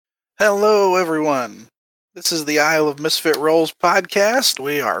Hello, everyone. This is the Isle of Misfit Rolls podcast.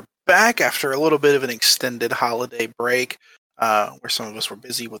 We are back after a little bit of an extended holiday break, where some of us were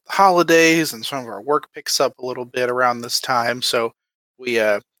busy with the holidays and some of our work picks up a little bit around this time. So we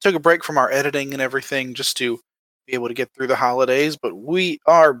took a break from our editing and everything just to be able to get through the holidays. But we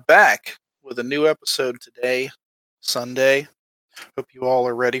are back with a new episode today, Sunday. Hope you all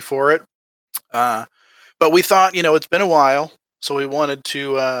are ready for it. Uh, but we thought, it's been a while, so we wanted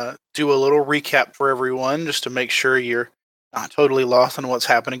to do a little recap for everyone just to make sure you're not totally lost on what's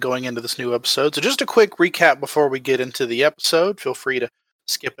happening going into this new episode. So, just a quick recap before we get into the episode. Feel free to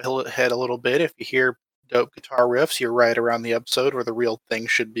skip ahead a little bit. If you hear dope guitar riffs, you're right around the episode where the real thing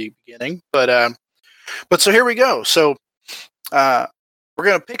should be beginning. But so here we go. So, uh, we're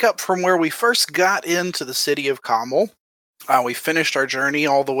going to pick up from where we first got into the city of Kamal. We finished our journey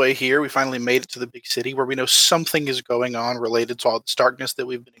all the way here. We finally made it to the big city where we know something is going on related to all this darkness that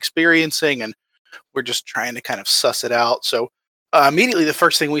we've been experiencing, and we're just trying to kind of suss it out. So, immediately, the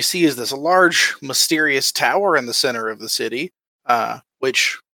first thing we see is this large, mysterious tower in the center of the city,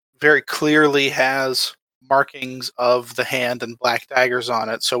 which very clearly has markings of the hand and black daggers on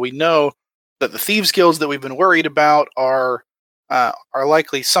it. So, we know that the thieves' guilds that we've been worried about are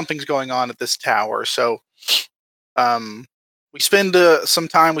likely something's going on at this tower. So, um, we spend some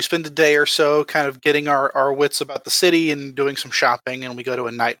time, we spend a day or so kind of getting our wits about the city and doing some shopping, and we go to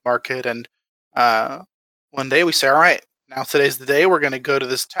a night market. And uh, one day we say, all right, now today's the day. We're going to go to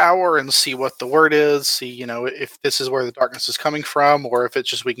this tower and see what the word is, see, if this is where the darkness is coming from, or if it's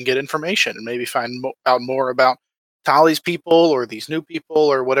just we can get information and maybe find out more about Tali's people or these new people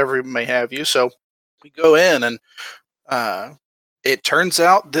or whatever it may have you. So we go in, and uh, it turns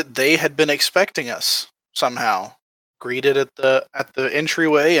out that they had been expecting us somehow. Greeted at the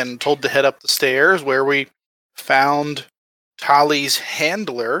entryway and told to head up the stairs, where we found Tali's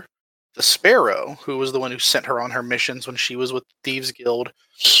handler, the Sparrow, who was the one who sent her on her missions when she was with the Thieves Guild.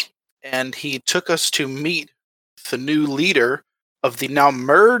 And he took us to meet the new leader of the now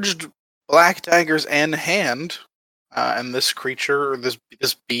merged Black Daggers and Hand, and this creature, or this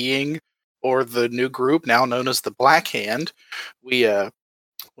being, or the new group now known as the Black Hand. We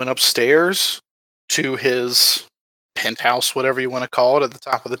went upstairs to his penthouse, whatever you want to call it, at the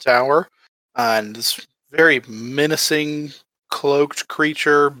top of the tower. And this very menacing, cloaked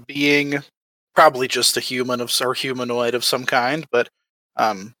creature being, probably just a humanoid of some kind, but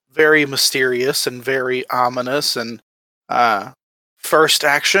very mysterious and very ominous. And uh, first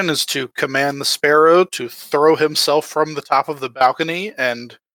action is to command the Sparrow to throw himself from the top of the balcony,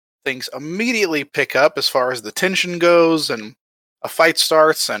 and things immediately pick up as far as the tension goes, and a fight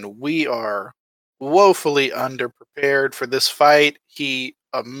starts, and we are woefully underprepared for this fight. He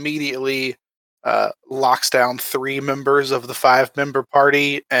immediately locks down 3 members of the 5-member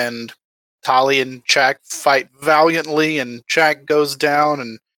party, and Tali and Chak fight valiantly, and Chak goes down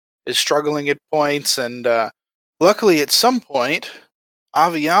and is struggling at points. And luckily, at some point,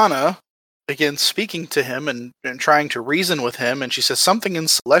 Aviana begins speaking to him and trying to reason with him, and she says something in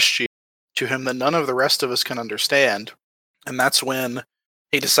Celestial to him that none of the rest of us can understand. And that's when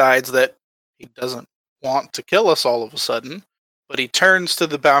he decides that he doesn't want to kill us all of a sudden, but he turns to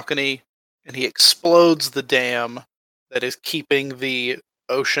the balcony and he explodes the dam that is keeping the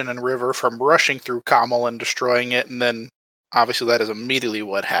ocean and river from rushing through Kamal and destroying it. And then, obviously, that is immediately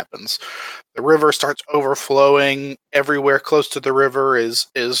what happens. The river starts overflowing. Everywhere close to the river is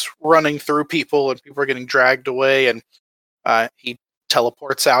running through people, and people are getting dragged away. And he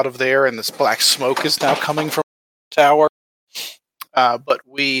teleports out of there, and this black smoke is now coming from the tower. But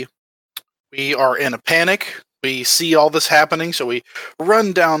we are in a panic. We see all this happening, so we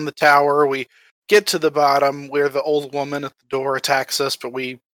run down the tower. We get to the bottom where the old woman at the door attacks us, but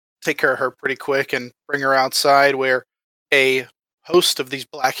we take care of her pretty quick and bring her outside, where a host of these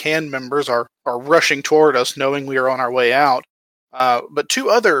Black Hand members are rushing toward us, knowing we are on our way out. But 2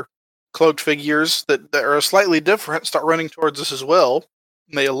 other cloaked figures that are slightly different start running towards us as well.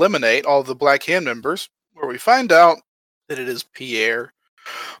 And they eliminate all the Black Hand members, where we find out that it is Pierre,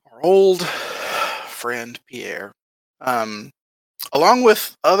 our old friend Pierre, along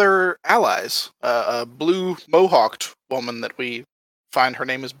with other allies. A blue mohawked woman that we find, her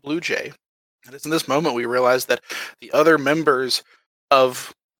name is Blue Jay. And it's in this moment we realize that the other members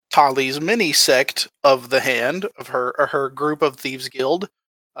of Tali's mini sect of the Hand, of her group of Thieves Guild,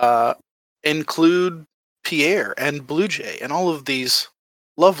 include Pierre and Blue Jay, and all of these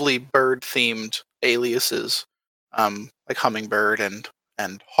lovely bird themed aliases, like Hummingbird and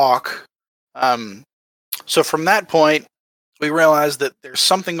Hawk. So from that point, we realize that there's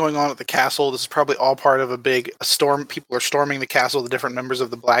something going on at the castle. This is probably all part of a storm. People are storming the castle, the different members of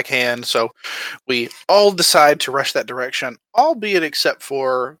the Black Hand. So we all decide to rush that direction, albeit except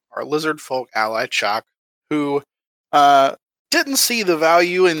for our lizard folk ally, Chalk, who didn't see the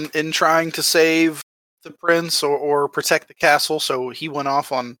value in trying to save the prince or protect the castle. So he went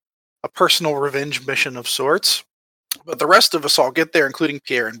off on a personal revenge mission of sorts. But the rest of us all get there, including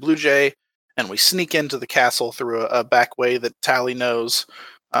Pierre and Blue Jay, and we sneak into the castle through a back way that Tally knows.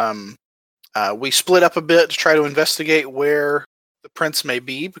 We split up a bit to try to investigate where the prince may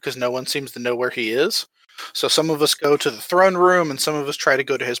be, because no one seems to know where he is. So some of us go to the throne room, and some of us try to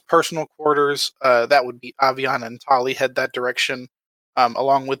go to his personal quarters. That would be Aviana and Tali head that direction,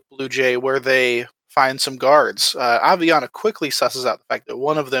 along with Blue Jay, where they find some guards. Aviana quickly susses out the fact that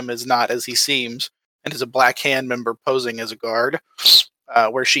one of them is not as he seems, and is a Black Hand member posing as a guard,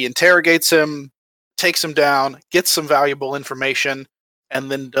 where she interrogates him, takes him down, gets some valuable information,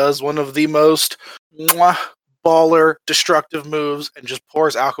 and then does one of the most baller, destructive moves and just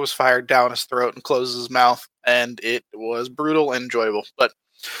pours alchemist fire down his throat and closes his mouth, and it was brutal and enjoyable. But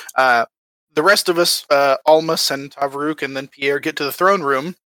the rest of us, Almas and Tavruk and then Pierre, get to the throne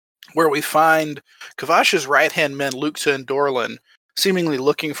room, where we find Kavash's right-hand men, Lukta and Dorlin, seemingly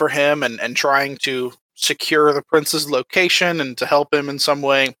looking for him and trying to secure the prince's location and to help him in some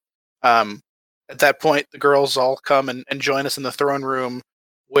way. At that point, the girls all come and join us in the throne room,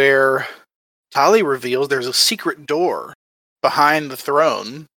 where Tali reveals there's a secret door behind the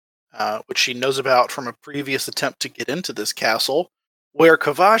throne, which she knows about from a previous attempt to get into this castle, where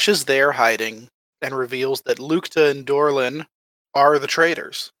Kavash is there hiding, and reveals that Lukta and Dorlin are the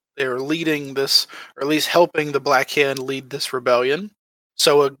traitors. They're leading this, or at least helping the Black Hand lead this rebellion.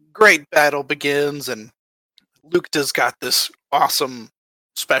 So a great battle begins, and Lukta's got this awesome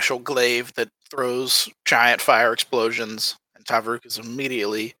special glaive that throws giant fire explosions, and Tavruk is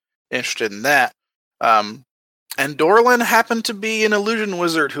immediately interested in that. And Dorlin happened to be an illusion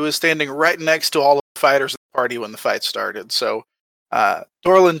wizard who is standing right next to all of the fighters of the party when the fight started. So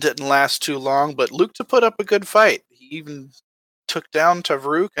Dorlin didn't last too long, but Lukta put up a good fight. He even took down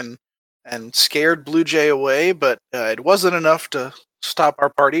Tavruk and scared Blue Jay away, but it wasn't enough to stop our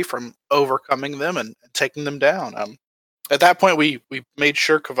party from overcoming them and taking them down. At that point, we made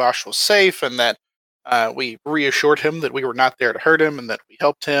sure Kavash was safe, and that we reassured him that we were not there to hurt him, and that we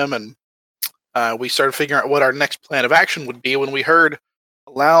helped him, and we started figuring out what our next plan of action would be when we heard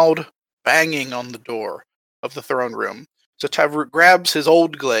a loud banging on the door of the throne room. So Tavruk grabs his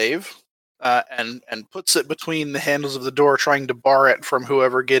old glaive and puts it between the handles of the door, trying to bar it from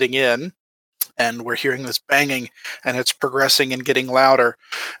whoever getting in. And we're hearing this banging, and it's progressing and getting louder.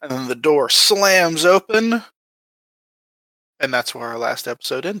 And then the door slams open, and that's where our last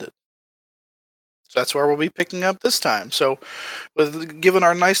episode ended. So that's where we'll be picking up this time. So, given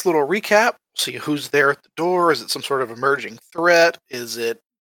our nice little recap, see who's there at the door. Is it some sort of emerging threat? Is it,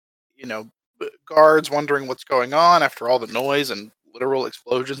 guards wondering what's going on after all the noise and literal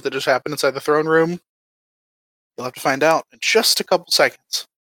explosions that just happened inside the throne room? You'll have to find out in just a couple seconds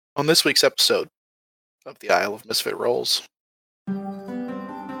on this week's episode of the Isle of Misfit Rolls.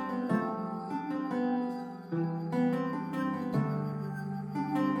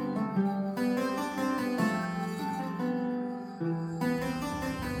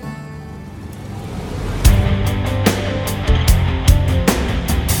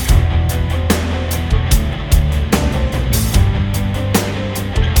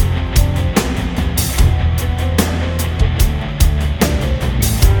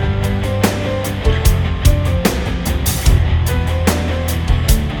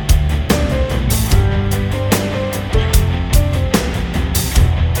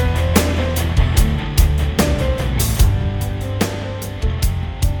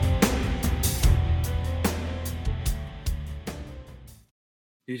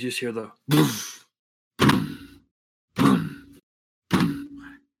 You just hear the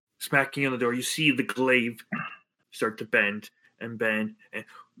smacking on the door. You see the glaive start to bend, and the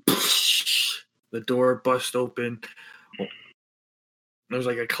door busts open. There's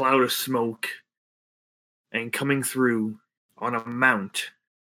like a cloud of smoke, and coming through on a mount,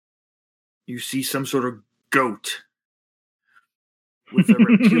 you see some sort of goat with a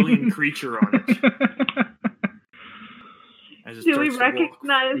reptilian creature on it. Do we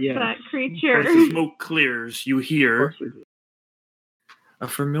recognize that creature? As the smoke clears, you hear a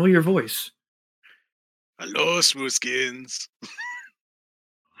familiar voice. Hello, Smoothskins.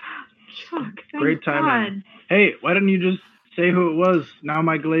 Chuck, great timing. Hey, why didn't you just say who it was? Now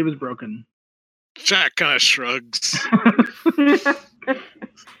my glaive is broken. Jack kind of shrugs.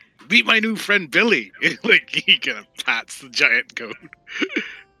 meet my new friend Billy. Like, he kind of pats the giant goat.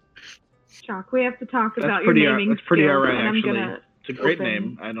 Shock, we have to talk That's about pretty, your naming that's pretty skills, alright, and I'm actually. gonna It's a great open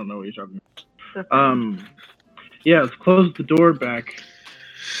name. I don't know what you're talking the thing. about. Yeah, let's close the door back.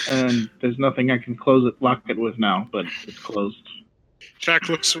 And there's nothing I can lock it with now, but it's closed. Jack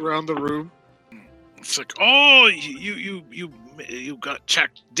looks around the room. It's like, oh, you got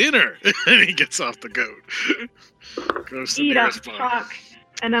Jack dinner. And he gets off the goat. Goes to Eat up, nearest bar. Shock,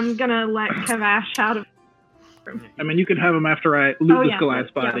 and I'm gonna let Kavash out of. I mean, you can have him after I loot this yeah,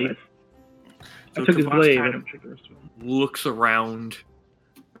 Goliath's yeah, body. So I took his Kavash blade. kind of looks around.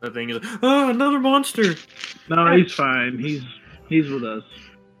 The thing is, another monster. No, he's fine. He's with us.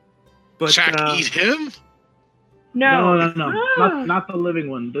 But Jack, eat him? No. No. Not the living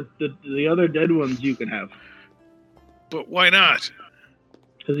one. The other dead ones you can have. But why not?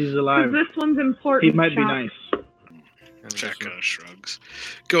 Because he's alive. This one's important. He might be Shock. nice. Jack kind of shrugs.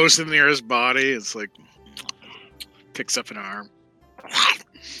 Goes to the nearest body. It's like, picks up an arm.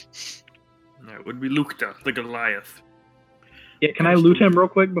 That would be Lukta, the Goliath. Yeah, can I loot him real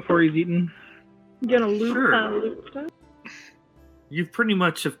quick before he's eaten? You gonna loot Sure. stuff? You pretty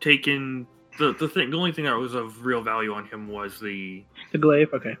much have taken the thing. The only thing that was of real value on him was the. The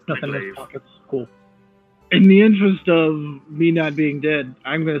glaive? Okay. Nothing in glaive. his pockets. Cool. In the interest of me not being dead,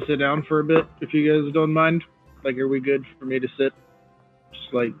 I'm going to sit down for a bit, if you guys don't mind. Like, are we good for me to sit?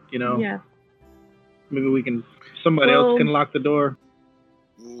 Just like, Yeah. maybe we can... Somebody else can lock the door.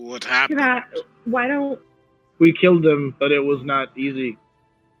 What happened? Why don't... We killed them, but it was not easy.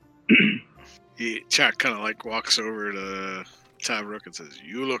 Jack kind of like walks over to Tavrook and says,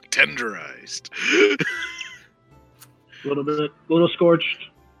 "You look tenderized." A little bit. A little scorched.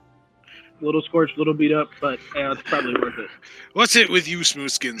 A little beat up, but yeah, it's probably worth it. What's it with you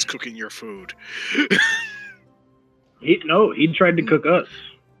smoothskins cooking your food? He tried to cook us.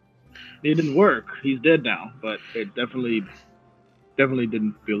 It didn't work. He's dead now, but it definitely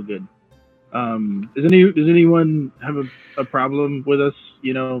didn't feel good. Does anyone have a problem with us,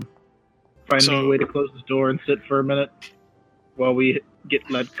 finding a way to close this door and sit for a minute while we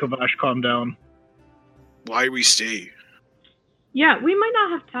let Kavash calm down? Why we stay? Yeah, we might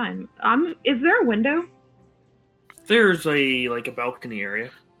not have time. Is there a window? There's a balcony area.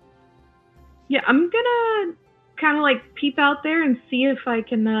 Yeah, I'm gonna kind of like peep out there and see if I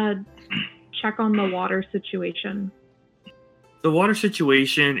can check on the water situation. The water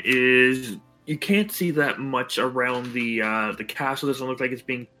situation is you can't see that much around the castle. Doesn't look like it's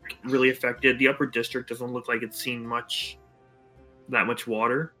being really affected. The upper district doesn't look like it's seen that much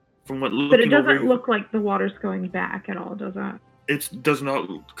water. From what But it doesn't look like the water's going back at all, does it? It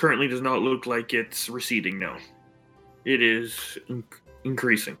currently does not look like it's receding. No, it is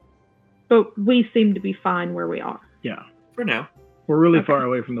increasing. But we seem to be fine where we are. Yeah, for now. We're really far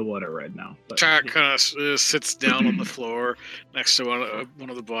away from the water right now. But, Jack kind of sits down on the floor next to one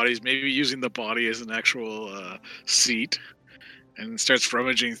of the bodies, maybe using the body as an actual seat, and starts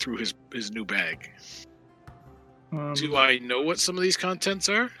rummaging through his new bag. Do I know what some of these contents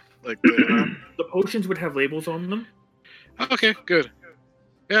are? Like the potions would have labels on them. Okay, good.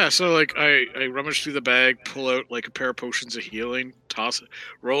 Yeah, so I rummage through the bag, pull out like a pair of potions of healing,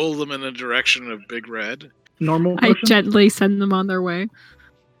 roll them in the direction of Big Red. Normal I potions? gently send them on their way.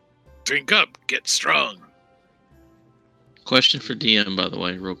 Drink up, get strong. Question for DM, by the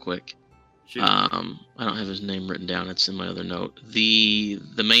way, real quick. I don't have his name written down. It's in my other note. The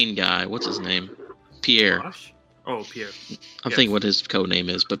main guy, what's his name? Pierre. Josh? Oh, Pierre. I'm thinking what his code name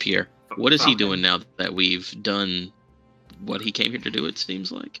is, but Pierre. What is he doing now that we've done what he came here to do, it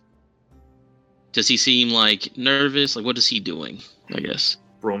seems like? Does he seem like nervous? Like, what is he doing, I guess?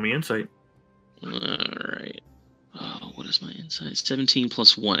 Roll me insight. Alright. Oh, what is my insight? 17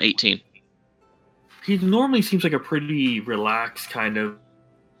 plus 1, 18. He normally seems like a pretty relaxed kind of,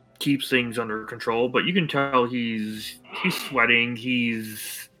 keeps things under control, but you can tell he's sweating, he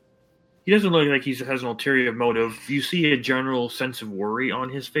doesn't look like he has an ulterior motive. You see a general sense of worry on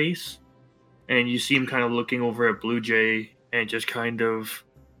his face, and you see him kind of looking over at Blue Jay and just kind of,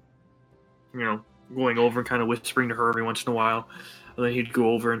 going over and kind of whispering to her every once in a while. And then he'd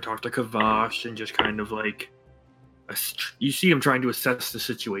go over and talk to Kavash and just kind of you see him trying to assess the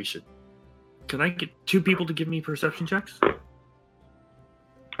situation. Can I get 2 people to give me perception checks?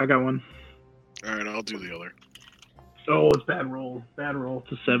 I got one. Alright, I'll do the other. Oh, it's bad roll. Bad roll.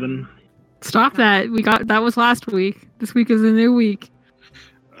 It's a 7. Stop that. That was last week. This week is a new week.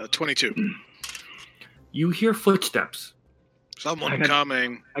 22. You hear footsteps. Someone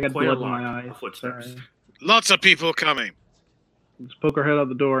coming. I got Quite blood a in lot my eyes. of footsteps. Sorry. Lots of people coming. Let's poke our head out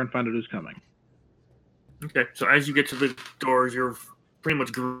the door and find out who's coming. Okay, so as you get to the doors, you're pretty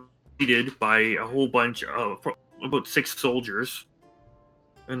much greeted by a whole bunch of about 6 soldiers.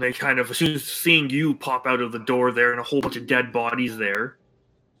 And they kind of, as soon as seeing you pop out of the door there and a whole bunch of dead bodies there,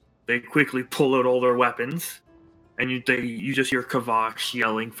 they quickly pull out all their weapons. And you just hear Kavash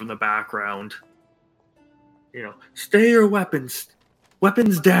yelling from the background. Stay your weapons.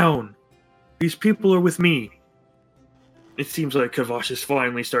 Weapons down. These people are with me. It seems like Kavash is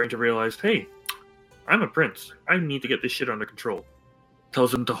finally starting to realize, hey, I'm a prince. I need to get this shit under control.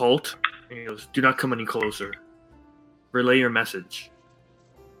 Tells him to halt. And he goes, do not come any closer. Relay your message.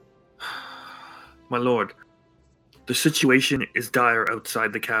 My lord, the situation is dire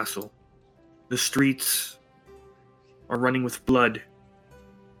outside the castle. The streets are running with blood.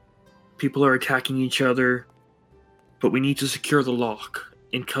 People are attacking each other, but we need to secure the lock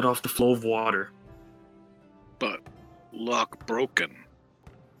and cut off the flow of water. But lock broken.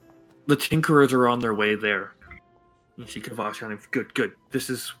 The Tinkerers are on their way there. You see Kavash on him. Good. This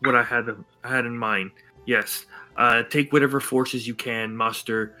is what I had in mind. Yes. Take whatever forces you can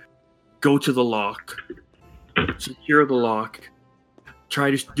muster. Go to the lock. Secure the lock. Try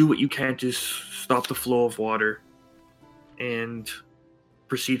to do what you can to stop the flow of water. And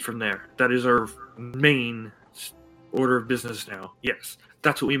proceed from there. That is our main order of business now. Yes.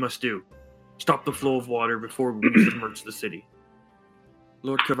 That's what we must do. Stop the flow of water before we submerge the city.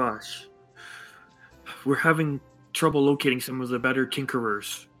 Lord Kavash, we're having trouble locating some of the better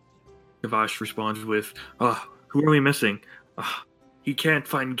tinkerers. Kavash responds with, who are we missing? He can't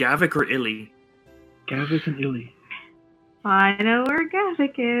find Gavik or Illy. Gavik and Illy. I know where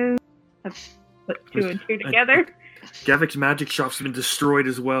Gavik is. Let's put 2 and 2 together. Gavik's magic shop's been destroyed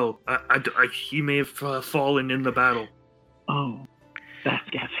as well. He may have fallen in the battle. Oh, that's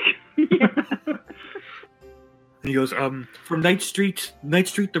Gavik. And he goes, from Night Street,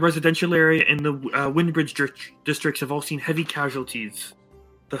 the residential area, and the Windbridge districts have all seen heavy casualties.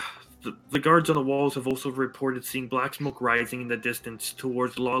 The guards on the walls have also reported seeing black smoke rising in the distance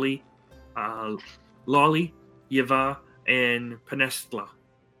towards Lolly, Yeva, and Penestla.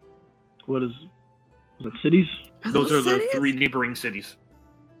 What is the cities? Those are the 3 neighboring cities.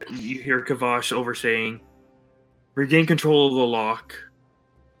 You hear Kavash over saying, regain control of the lock,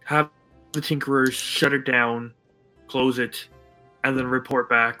 have the Tinkerers shut it down, close it, and then report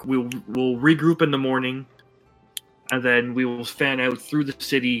back. We'll regroup in the morning, and then we will fan out through the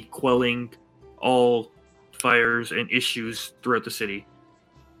city, quelling all fires and issues throughout the city.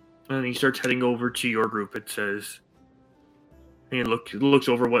 And then he starts heading over to your group. It says, and he looks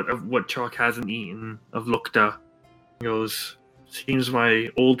over what Chalk hasn't eaten of Lukta. He goes, seems my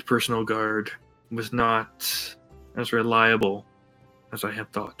old personal guard was not as reliable as I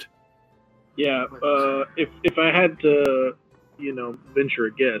had thought. Yeah, if I had to, venture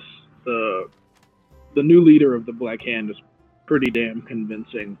a guess, the new leader of the Black Hand is pretty damn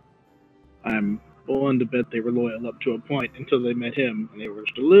convincing. I'm willing to bet they were loyal up to a point until they met him, and they were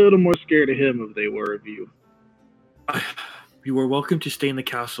just a little more scared of him than they were of you. You are welcome to stay in the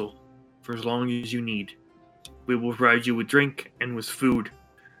castle for as long as you need. We will provide you with drink and with food.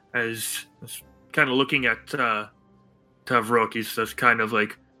 As kind of looking at Tavrok, he's just kind of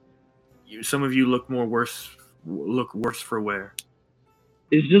like, some of you look worse for wear.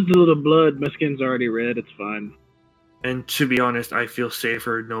 It's just a little blood. My skin's already red. It's fine. And to be honest, I feel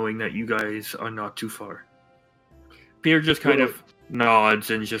safer knowing that you guys are not too far. Pierre just kind of nods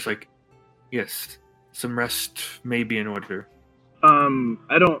and just like, yes, some rest may be in order.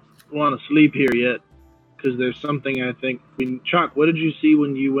 I don't want to sleep here yet, because there's something I think... Chalk, what did you see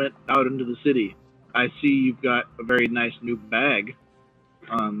when you went out into the city? I see you've got a very nice new bag.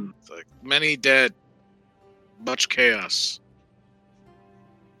 It's like, many dead, much chaos.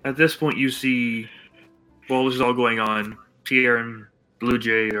 At this point, you see, while this is all going on, Pierre and Blue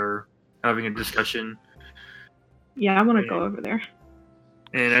Jay are having a discussion. Yeah, I want to go over there.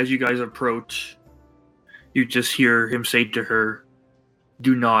 And as you guys approach, you just hear him say to her,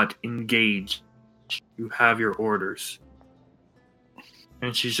 do not engage. You have your orders.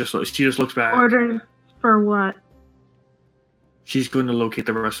 And she just looks back. Orders for what? She's going to locate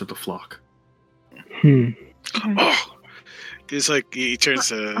the rest of the flock. Oh, he's like, he turns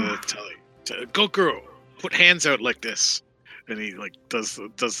to Tully. Go, girl. Put hands out like this, and he like does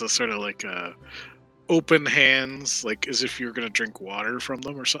the sort of like open hands, like as if you're gonna drink water from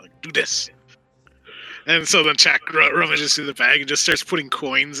them or something. Do this. And so then Jack rummages through the bag and just starts putting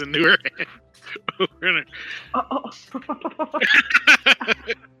coins into her hand. I'm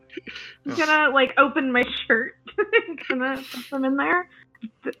gonna like open my shirt. Gonna put them in there.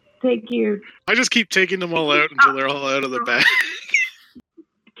 Thank you. I just keep taking them all out until they're all out of the bag.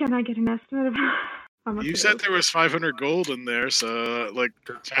 Can I get an estimate of How much You it said is. there was 500 gold in there, so like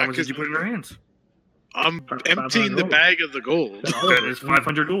How much did you put in our hands? I'm 500 emptying the gold. bag of the gold. That is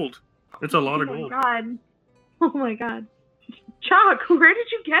 500 gold. That's a lot of Oh my gold. god. Oh my god. Chuck, where did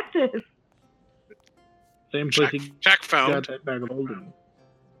you get this? Same place he Jack got found. that bag of gold in.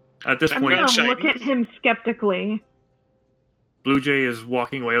 At this I'm point, gonna shiny. look at him skeptically. Blue Jay is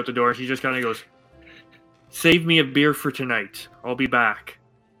walking away out the door, and she just kind of goes, "Save me a beer for tonight. I'll be back."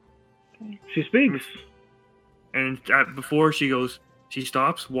 She speaks. And before she goes, she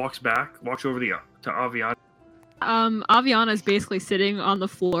stops, walks back, walks over to Aviana. Aviana is basically sitting on the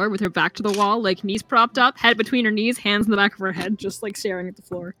floor with her back to the wall, like knees propped up, head between her knees, hands in the back of her head, just like staring at the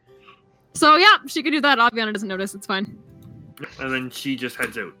floor. So yeah, she could do that. Aviana doesn't notice. It's fine. And then she just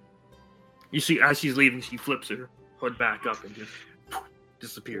heads out. You see, as she's leaving, she flips her hood back up and just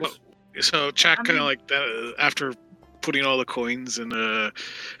disappears. Well, So Jack kind of like that after putting all the coins in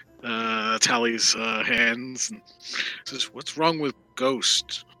Tally's hands, and says, "What's wrong with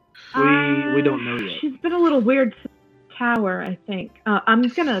Ghost?" We don't know yet. She's been a little weird since the tower, I think. I'm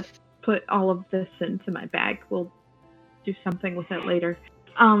gonna put all of this into my bag. We'll do something with it later.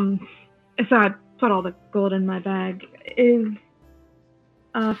 So I put all the gold in my bag. Is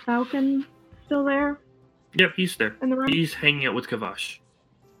Falcon still there Yep, he's there. in the room? He's hanging out with Kavash.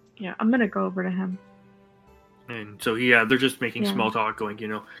 Yeah, I'm gonna go over to him. And so, yeah, they're just making Yeah. small talk, going,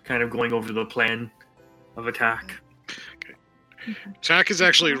 kind of going over the plan of attack. Jack is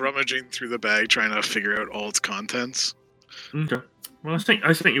actually rummaging through the bag, trying to figure out all its contents. Okay. Well, I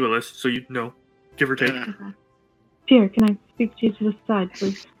sent you a list, so you know, give or take. Yeah. Okay. Pierre, can I speak to you to the side,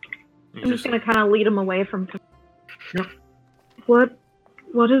 please? You I'm just just- gonna kind of lead him away from. Yep.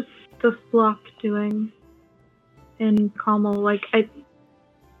 What is the flock doing in Carmel? Like,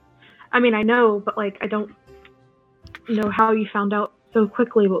 I mean, I know, but like, I don't know how you found out so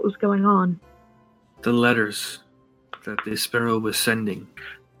quickly what was going on. The letters that the Sparrow was sending,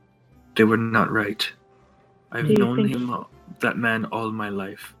 they were not right. I've Do you known think- him, that man, all my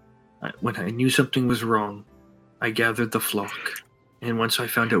life. When I knew something was wrong, I gathered the flock, and once I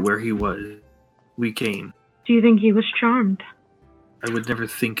found out where he was, we came. Do you think he was charmed? I would never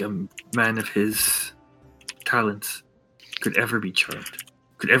think a man of his talents could ever be charmed,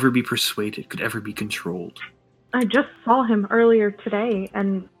 could ever be persuaded, could ever be controlled. I just saw him earlier today,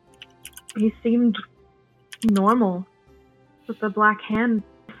 and he seemed normal. But the Black Hand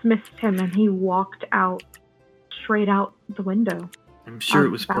dismissed him, and he walked out, straight out the window. I'm sure On it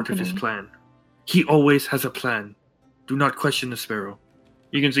was the part of his balcony. plan. He always has a plan. Do not question the Sparrow.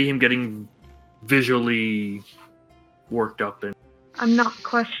 You can see him getting visually worked up, and I'm not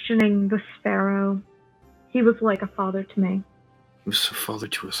questioning the Sparrow. He was like a father to me. he was a father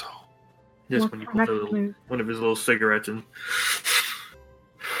to us all. Just What's when he our pulls next out move? one of his little cigarettes and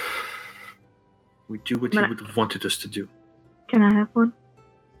we do what he But- would have wanted us to do. Can I have one?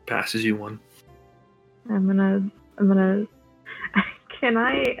 Passes you one. I'm gonna. Can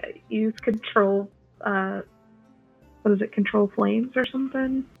I use control? What is it? Control flames or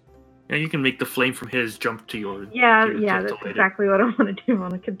something? Yeah, you can make the flame from his jump to your. Yeah, to yeah. light That's it. exactly what I want to do. I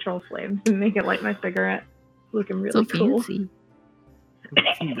want to control flames and make it light my cigarette. Looking really So cool. fancy.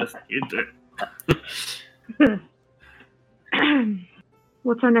 Just-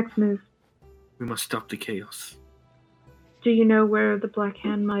 What's our next move? we must stop the chaos. Do you know where the Black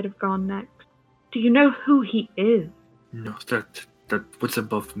Hand might have gone next? Do you know who he is? No, that what's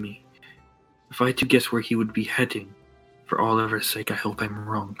above me. If I had to guess where he would be heading, for all of our sake, I hope I'm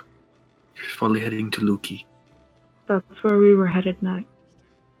wrong. He's probably heading to Luki. That's where we were headed next.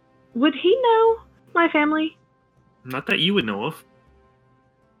 Would he know my family? Not that you would know of.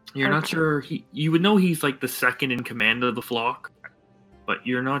 You're not Okay. sure. You would know he's like the second in command of the flock, but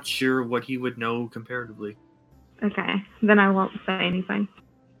you're not sure what he would know comparatively. Okay, then I won't say anything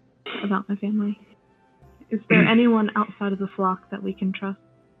about my family. Is there anyone outside of the flock that we can trust?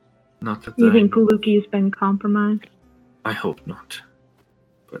 Not that You think Luki's been compromised? I hope not.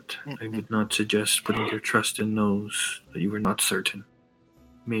 But I would not suggest putting your trust in those that you are not certain.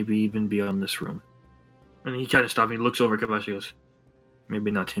 Maybe even beyond this room. And he kind of stops. He looks over at Kavashi and goes, maybe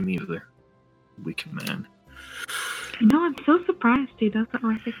not him either. Weak man. No, I'm so surprised he doesn't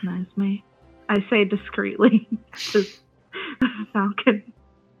recognize me. I say discreetly to Falcon.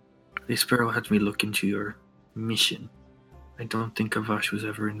 The Sparrow had me look into your mission. I don't think Kavash was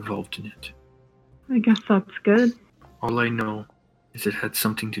ever involved in it. I guess that's good. All I know is it had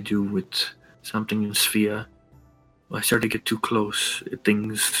something to do with something in Sphia. When I started to get too close,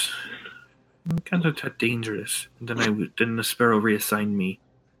 things kind of got dangerous. And then the Sparrow reassigned me.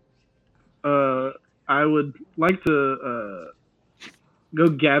 I would like to go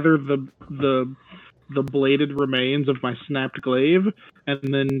gather the the bladed remains of my snapped glaive, and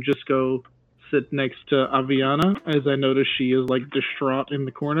then just go sit next to Aviana as I notice she is like distraught in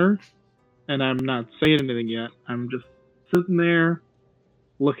the corner, and I'm not saying anything yet. I'm just sitting there,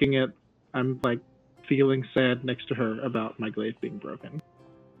 I'm like feeling sad next to her about my glaive being broken.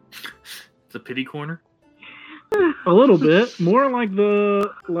 It's a pity corner. A little bit more like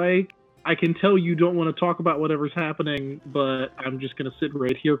I can tell you don't want to talk about whatever's happening, but I'm just gonna sit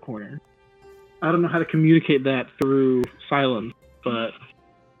right here corner. I don't know how to communicate that through silence, but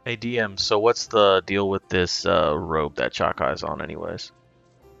Hey DM, so what's the deal with this robe that Chakai's on anyways?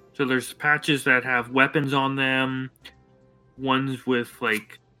 So there's patches that have weapons on them, ones with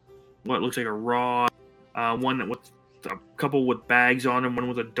like what looks like a rod, one that with a couple with bags on them, one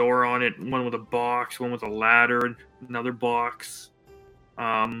with a door on it, one with a box, one with a ladder, another box,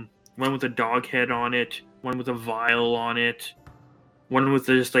 one with a dog head on it, one with a vial on it, one with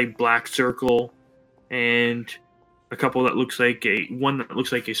just like black circle, and a couple that looks like one that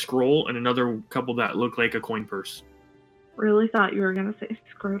looks like a scroll, and another couple that look like a coin purse. Really thought you were gonna say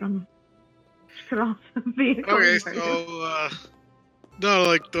scrotum. Could also be a Okay, coin purse. so no,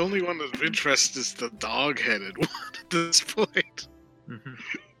 like the only one of interest is the dog-headed one at this point. Mm-hmm.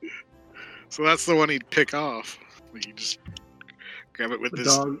 So that's the one he'd pick off. Like you just grab it with the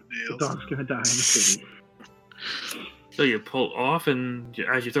his dog's nails. gonna die in the city. So you pull off, and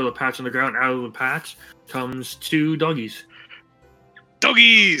as you throw the patch on the ground, out of the patch comes 2 doggies.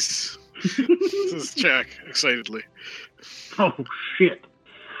 Doggies! Says Jack excitedly. Oh shit!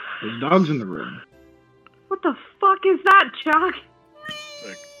 There's dogs in the room. What the fuck is that, Chuck?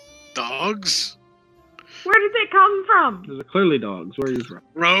 Like dogs? Where did they come from? There's clearly dogs. Where are you from?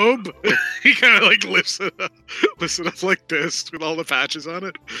 Robe? He kind of like lifts it up like this with all the patches on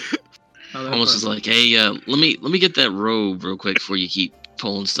it. Oh, that's Almost is fine. like, hey, let me get that robe real quick before you keep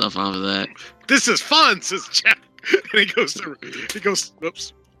pulling stuff off of that. This is fun, says Jack. And he goes to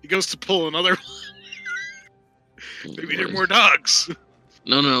pull another one. Maybe there are more dogs.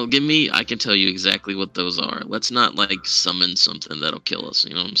 No, give me. I can tell you exactly what those are. Let's not like summon something that'll kill us.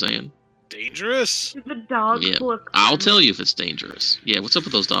 You know what I'm saying? Dangerous? Do the dogs Yeah. look I'll friendly? tell you if it's dangerous. Yeah, what's up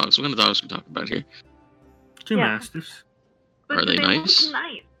with those dogs? What kind of dogs are we talking about here? 2 Yeah. mastiffs. But Are do they nice? Look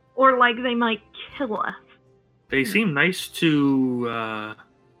nice? Or like they might kill us. They seem nice to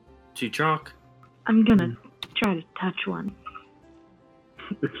Chalk. I'm gonna try to touch one.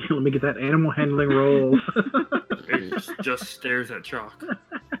 Let me get that animal handling roll. It just stares at Chalk.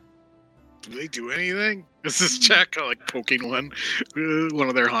 Do they do anything? Is this Jack like poking one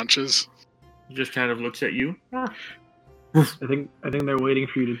of their haunches? He just kind of looks at you. Yeah. I think they're waiting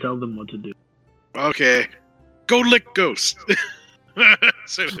for you to tell them what to do. Okay. Go lick Ghost.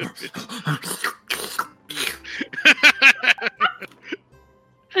 So-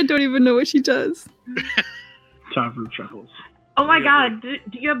 I don't even know what she does. Tavern chuckles. Oh my Yeah, god, do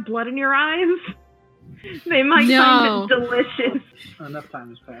you have blood in your eyes? They might No. find it delicious. Enough time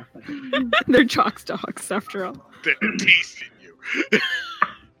has passed. I think. They're Chalk's dogs, after all. They're tasting you.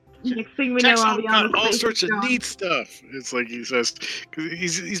 Next thing we know, Jack's I'll be on got all sorts of neat stuff. It's like he says, because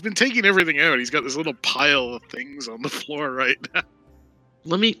he's been taking everything out. He's got this little pile of things on the floor right now.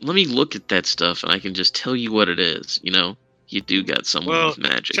 Let me look at that stuff, and I can just tell you what it is. You know, you do got someone Well, with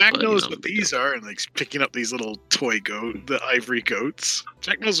magic. Jack but, knows you know, what these are, and like picking up these little toy the ivory goats.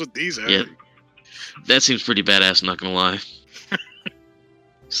 Jack knows what these are. Yeah. That seems pretty badass. Not gonna lie.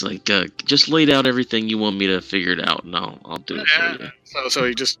 It's like just laid out everything you want me to figure it out, and I'll do it for you. So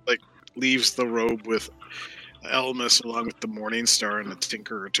he just like leaves the robe with Elmas along with the Morning Star and the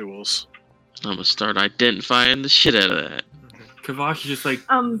Tinkerer tools. I'm gonna start identifying the shit out of that. Kavash is just like,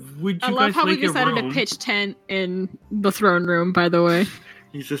 would you I love guys how we like a decided to room? pitch tent in the throne room, by the way.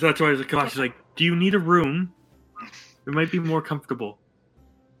 He says that's why Kavash is like, do you need a room? It might be more comfortable.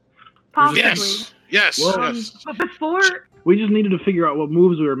 Possibly. Yes, yes, Well, yes. But before, We just needed to figure out what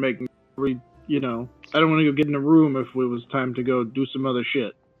moves we were making. I don't want to go get in a room if it was time to go do some other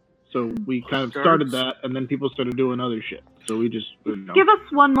shit. So we kind of started that, and then people started doing other shit. So we just, give us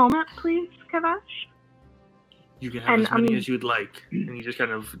one moment, please, Kavash. You can have And, as many as you'd like. And he just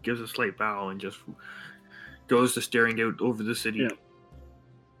kind of gives a slight bow and just goes to staring out over the city. Yeah.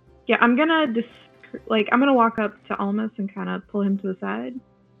 Yeah, I'm gonna I'm gonna walk up to Almas and kind of pull him to the side.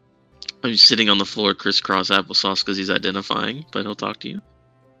 I'm sitting on the floor, crisscross applesauce, because he's identifying, but he'll talk to you.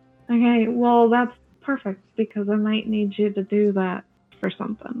 Okay, well that's perfect because I might need you to do that for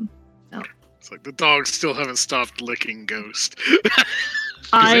something. It's like the dogs still haven't stopped licking Ghost.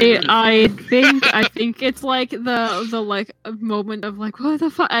 I think it's like the like a moment of like what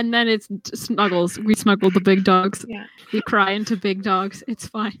the fuck, and then it's snuggles. We snuggle the big dogs. Yeah. We cry into big dogs. It's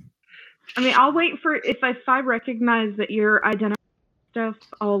fine. I mean, I'll wait for if I recognize that you're identifying stuff.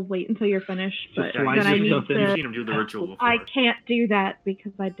 I'll wait until you're finished. But Just then I need yourself in. You've to. seen him do the ritual before. I can't do that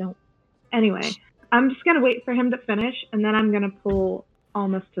because I don't. Anyway, I'm just gonna wait for him to finish, and then I'm gonna pull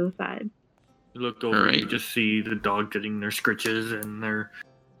Almas to the side. You look over, Alright. you just see the dog getting their scritches and their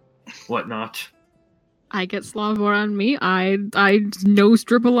whatnot. I get Slavor on me. I nose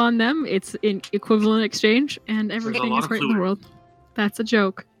dribble on them. It's an equivalent exchange, and everything lot is of right in the fluid. world. That's a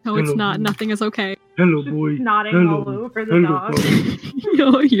joke. No, it's Hello. not. Nothing is okay. Hello, Just boy. nodding Hello. all over the Hello, dog.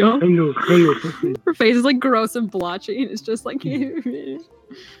 puppy. Yo. Hello, puppy. Her face is like gross and blotchy, and it's just like. Get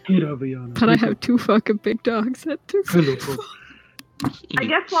Aviana. But I have 2 fucking big dogs. That too. Hello, puppy. I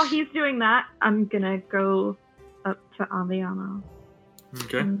guess while he's doing that, I'm gonna go up to Aviana.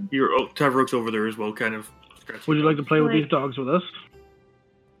 Okay. Tavrook's over there as well, kind of scratching. Would you like to play with Like- these dogs with us?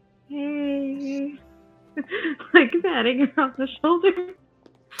 Hey. Like patting her on the shoulder.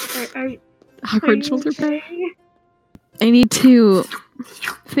 Are Awkward you shoulder pad. okay? I need to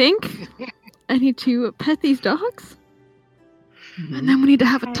think. I need to pet these dogs, and then we need to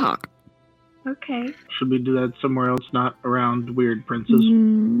have a Okay. talk. Okay. Should we do that somewhere else, not around weird princes?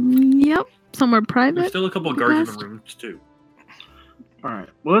 Yep, somewhere There's private. still a couple of the guards in best. the rooms too. All right.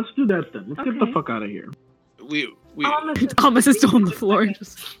 Well, let's do that then. Let's get the Okay. fuck out of here. We Thomas is still on the floor.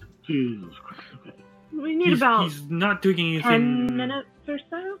 Just Jesus Christ. Okay. We need about He's not doing 10 anything minutes or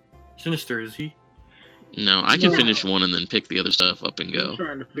so. sinister, is he? No, I can No. finish one and then pick the other stuff up and I'm go.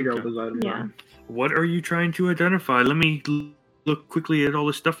 trying to figure out what those items Yeah. are. What are you trying to identify? Let me look quickly at all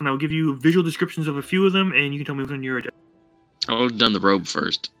this stuff, and I'll give you visual descriptions of a few of them, and you can tell me which one you're identifying. I would have done the robe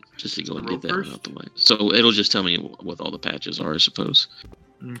first, just to go and The get robe that one first? out the way. So it'll just tell me what all the patches are, I suppose.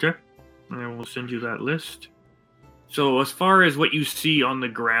 Okay. And I will send you that list. So as far as what you see on the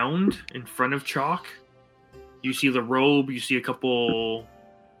ground in front of Chalk, you see the robe, you see a couple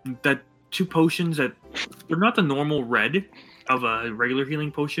 2 potions that they're not the normal red of a regular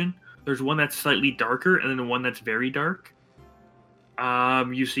healing potion. There's one that's slightly darker and then one that's very dark.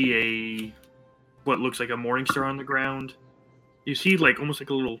 You see what looks like a morning star on the ground. You see almost like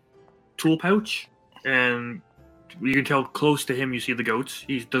a little tool pouch, and you can tell close to him you see the goats.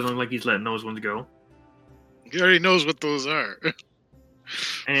 He doesn't look like he's letting those ones go. He already knows what those are.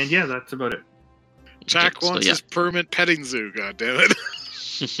 And yeah, that's about it. Jack Okay, so wants yeah. his permanent petting zoo, goddammit.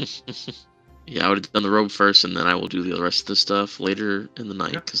 Yeah, I would have done the robe first, and then I will do the rest of the stuff later in the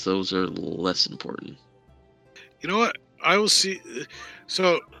night, Yeah. because those are less important. You know what? I will see.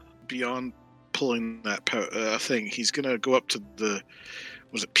 So, beyond pulling that thing, he's going to go up to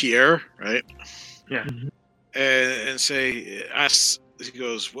was it Pierre, right? Yeah. And say, he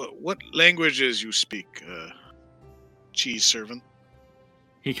goes, what languages you speak, cheese servant?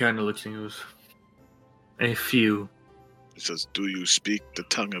 He kind of looks and goes, a few, He says, do you speak the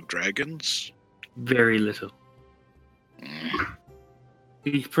tongue of dragons? very little.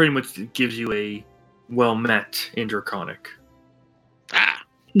 He pretty much gives you a well met in Draconic. Ah!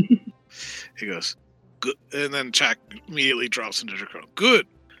 He goes, good. And then Jack immediately drops into Draconic. Good.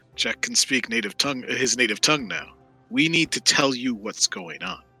 Jack can speak his native tongue now. We need to tell you what's going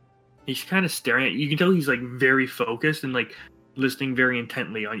on. He's kind of staring at you. You can tell he's very focused and listening very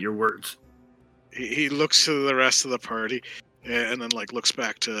intently on your words. He looks to the rest of the party and then looks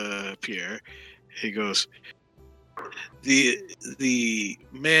back to Pierre. He goes, the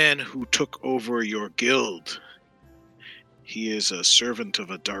man who took over your guild, he is a servant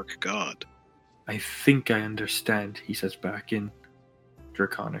of a dark god. I think I understand, he says back in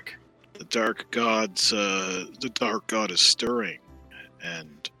Draconic. The dark god is stirring,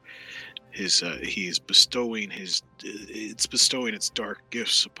 and he is bestowing its dark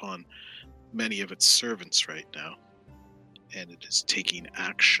gifts upon many of its servants right now, and it is taking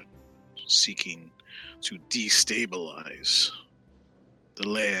action, seeking to destabilize the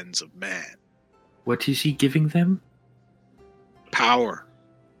lands of man. What is he giving them? Power,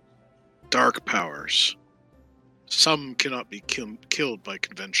 dark powers. Some cannot be killed by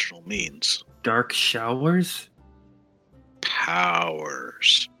conventional means. Dark showers?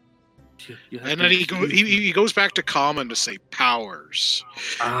 Powers. You have And to then excuse me. he goes back to common to say powers.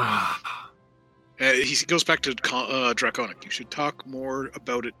 Ah. He goes back to Draconic. You should talk more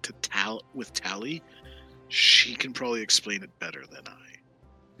about it with Tally. She can probably explain it better than I.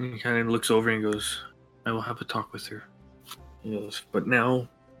 He kind of looks over and goes, I will have a talk with her. He goes, but now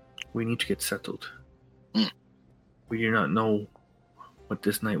we need to get settled. Hmm. We do not know how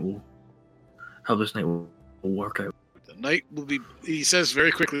this night will work out. The night will be, he says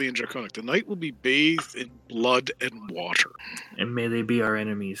very quickly in Draconic, the night will be bathed in blood and water. And may they be our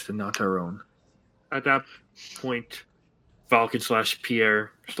enemies and not our own. At that point, Falcon /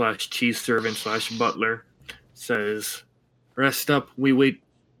 Pierre / cheese servant / butler says, "Rest up. We wait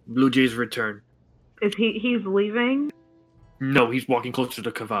Blue Jay's return." Is he's leaving? No, he's walking closer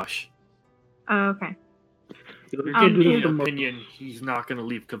to Kavash. Oh, okay. You can't do this In to my Mo- opinion, he's not going to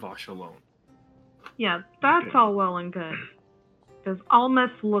leave Kavash alone. Yeah, that's Okay. all well and good. Does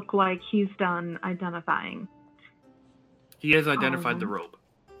Almas look like he's done identifying? He has identified the Oh. robe.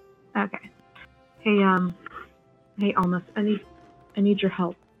 Okay. Hey, Almas, I need your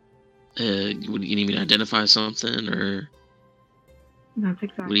help. Would you need me to identify something, or? That's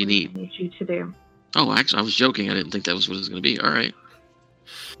exactly What do you need? I need you to do. Oh, actually, I was joking. I didn't think that was what it was going to be. All right.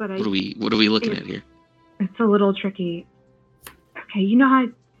 But What are we looking at here? It's a little tricky. Okay, you know how I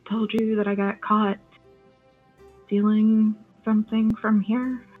told you that I got caught stealing something from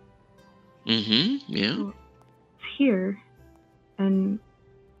here? Mm-hmm. Yeah. Well, it's here, and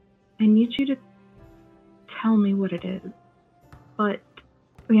I need you to tell me what it is. But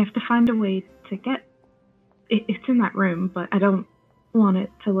we have to find a way to get it. It's in that room, but I don't want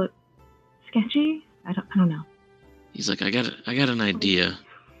it to look sketchy. I don't know. He's like, I got an idea.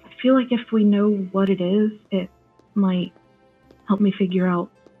 I feel like if we know what it is, it might help me figure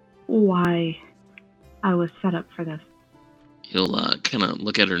out why I was set up for this. He'll kind of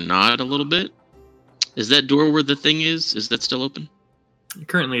look at her, nod a little bit. Is that door where the thing is? Is that still open?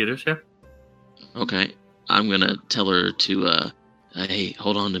 Currently, it is. Yeah. Okay. I'm gonna tell her to, hey,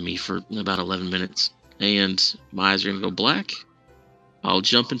 hold on to me for about 11 minutes, and my eyes are gonna go black. I'll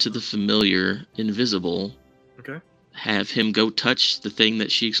jump into the familiar invisible. Okay. Have him go touch the thing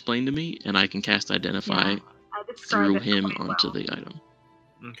that she explained to me, and I can cast Identify Yeah, I described through it him quite onto well. the item.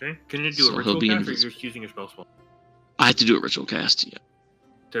 Okay. Can you do So a he'll ritual be cast, or invisible. you're just using a spell slot? I have to do a ritual cast. Yeah.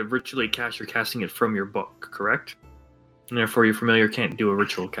 To ritually cast, you're casting it from your book, correct? And therefore, your familiar can't do a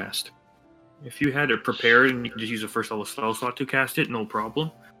ritual cast. If you had it prepared and you could just use a first level spell slot to cast it, no problem.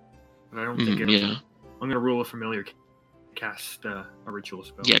 But I don't think it'll. Yeah. I'm gonna rule a familiar cast a ritual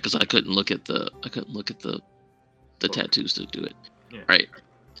spell. Yeah, because I couldn't look at the tattoos to do it. Yeah. Right.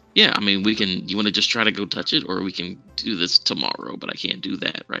 Yeah, I mean, we can. You want to just try to go touch it, or we can do this tomorrow. But I can't do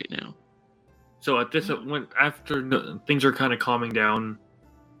that right now. So at this, after things are kind of calming down,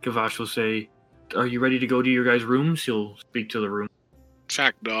 Kavash will say, "Are you ready to go to your guys' rooms?" He'll speak to the room.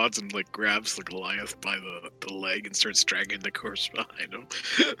 Chak nods and like grabs the Goliath by the leg and starts dragging the corpse behind him.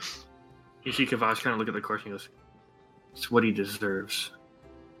 You see Kavash kind of look at the corpse and he goes, "It's what he deserves."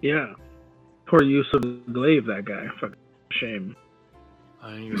 Yeah. Poor use of the glaive, that guy. Fucking shame.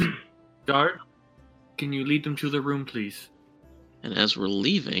 He goes, "Guard, can you lead them to the room, please?" And as we're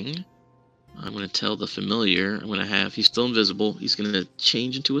leaving, I'm going to tell the familiar. I'm going to have. He's still invisible. He's going to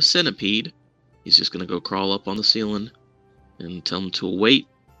change into a centipede. He's just going to go crawl up on the ceiling and tell him to wait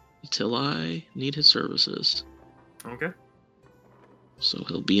until I need his services. Okay. So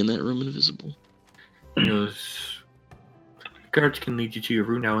he'll be in that room invisible. He goes, "Guards can lead you to your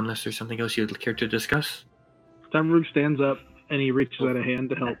room now, unless there's something else you'd care to discuss." Tamruk stands up and he reaches out a hand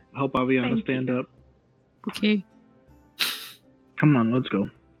to help Aviana Thank stand you. up. Okay. Come on, let's go.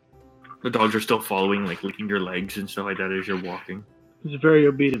 The dogs are still following, like licking your legs and stuff like that as you're walking. He's a very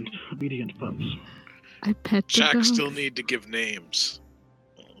obedient pups. I pet the Chak dog. still need to give names.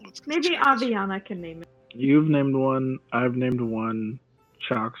 Maybe Aviana can name it. You've named one. I've named one.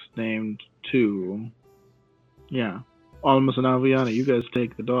 Chalk's named two. Yeah. Almas and Aviana, you guys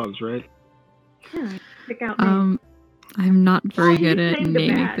take the dogs, right? Yeah, pick out names. I'm not very Oh, good you at named the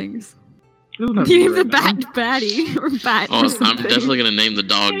naming bat. things. It doesn't have to You be named the right now. bat Batty or Bat. Oh, or I'm something. definitely going to name the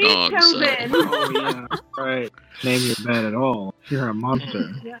dog Maybe dog. So. Tobin. Oh yeah, right. Name your bat at all. You're a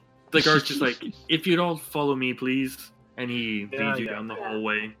monster. The guard's just like, "If you'd all follow me, please." And he Yeah, leads you yeah. down the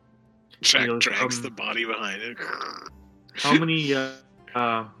hallway. Chak He goes, drags the body behind it. How many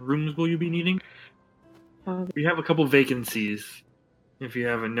rooms will you be needing? We have a couple vacancies, if you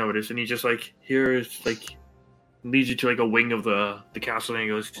haven't noticed. And he just like, here's like, leads you to like a wing of the castle, and he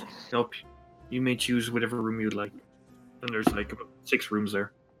goes, "Nope, you may choose whatever room you'd like." And there's like about 6 rooms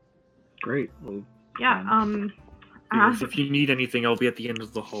there. Great. Well, Yeah, He goes, "If you need anything, I'll be at the end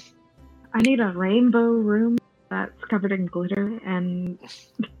of the hall." I need a rainbow room that's covered in glitter and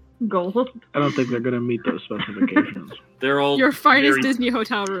gold. I don't think they're gonna meet those specifications. They're all Your finest very, Disney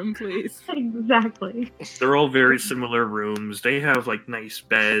hotel room, please. Exactly. They're all very similar rooms. They have like nice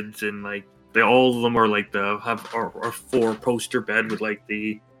beds, and like all of them are like have 4-poster bed with like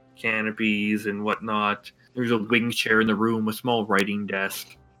the canopies and whatnot. There's a wing chair in the room, a small writing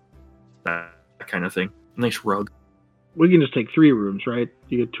desk, that kind of thing. Nice rug. We can just take 3 rooms, right?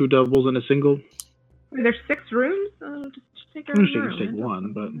 You get 2 doubles and a single. Wait, there's 6 rooms? Just take a I'm just room. take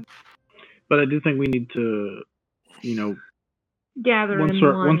one, but I do think we need to, gather once in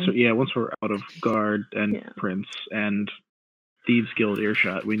we're one. once we're out of guard and Yeah. Prince and Thieves Guild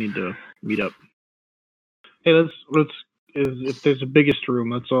earshot, we need to meet up. Hey, let's if there's a biggest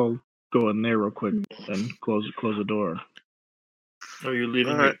room, let's all go in there real quick and close the door. Are you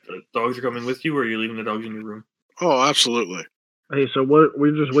leaving Alright. the dogs are coming with you, or are you leaving the dogs in your room? Oh, absolutely. Hey, so what?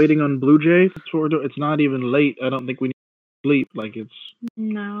 We're just waiting on Blue Jay. That's what we're doing. It's not even late. I don't think we need to sleep. Like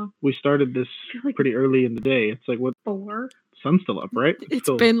No. we started this I feel like pretty early in the day. It's like what? 4. Sun's still up, right? It's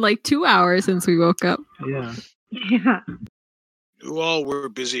still, been like 2 hours since we woke up. yeah. Yeah. You all were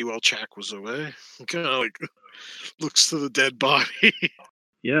busy while Chak was away. Kind of like looks to the dead body.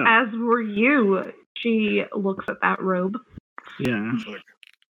 Yeah. As were you. She looks at that robe. Yeah.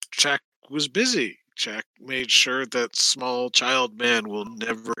 Chak was busy. Chak made sure that small child man will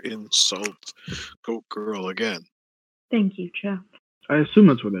never insult Goat Girl again. Thank you, Jeff. I assume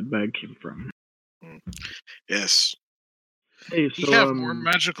that's where that bag came from. Yes. Hey, You so have more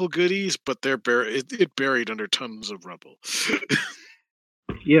magical goodies, but they're it buried under tons of rubble.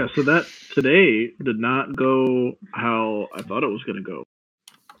 yeah, so that today did not go how I thought it was going to go.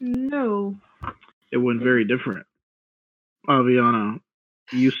 No. It went very different. Aviana,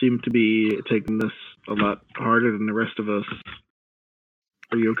 you seem to be taking this a lot harder than the rest of us.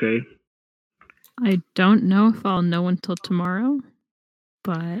 Are you okay? I don't know if I'll know until tomorrow,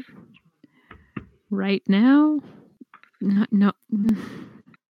 but right now, no.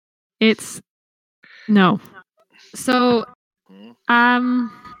 It's no. So, Hmm.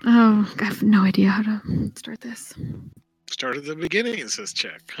 oh, I have no idea how to start this. Start at the beginning, says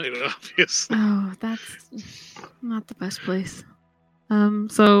Chak. Kind of obvious. Oh, that's not the best place.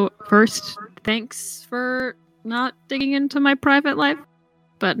 So first, thanks for not digging into my private life,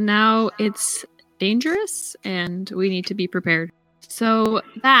 but now it's dangerous and we need to be prepared. So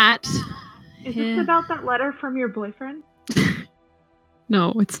that Is this about that letter from your boyfriend?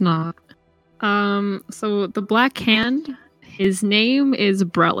 No, it's not. So the Black Hand, his name is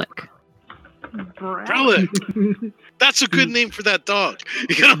Brelic. Brelic. That's a good name for that dog.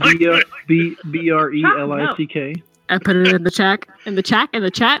 You know, like, Brelick. I put it in the chat. In the chat.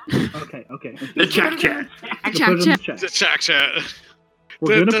 Okay. The Chak Chat. the Chak Chat.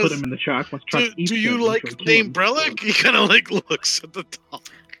 We're gonna Does- put him in the chat. Let's try to eat Do you him like until the we kill name him. Brelic? He kind of like looks at the dog.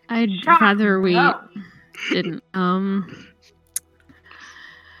 I'd Chat, rather we no. didn't.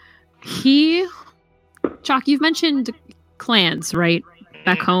 Chalk, you've mentioned clans, right?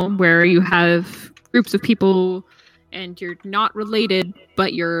 Back home, where you have groups of people and you're not related,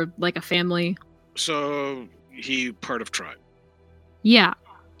 but you're like a family. So he part of tribe. Yeah,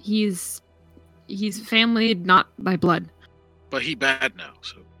 he's family, not by blood. But he bad now,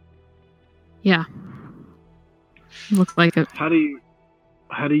 so Yeah, looks like it. How do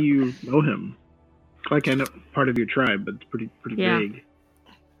you know him? Like I know part of your tribe, but it's pretty Yeah. vague.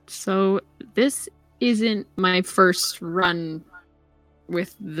 So this isn't my first run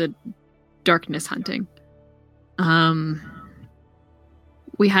with the darkness hunting.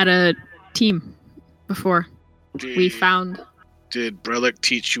 We had a team before. We found Did Brelic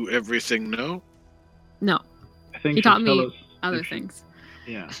teach you everything? No. no I think He she'll taught me tell us other if she- things.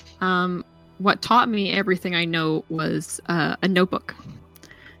 Yeah. What taught me everything I know was a notebook.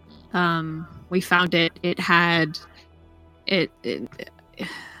 We found it. It had it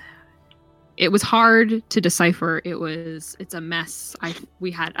was hard to decipher. It's a mess. I've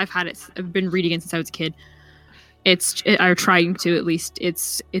been reading it since I was a kid. I'm trying to, at least.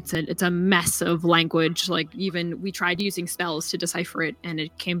 It's a mess of language. Like, even we tried using spells to decipher it, and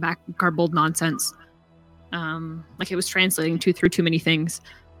it came back garbled nonsense. Like it was translating through too many things.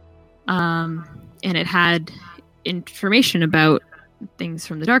 And it had information about things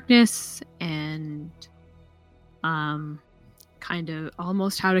from the darkness and kind of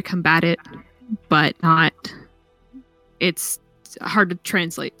almost how to combat it, but not. It's hard to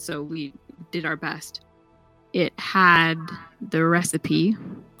translate, so we did our best. It had the recipe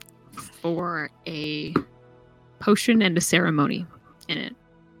for a potion and a ceremony in it.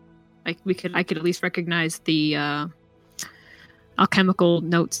 I could at least recognize the alchemical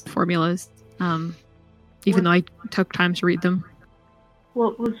notes, formulas, even though I took time to read them.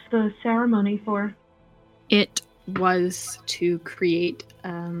 What was the ceremony for? It was to create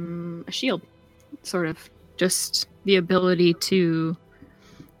a shield, sort of. Just the ability to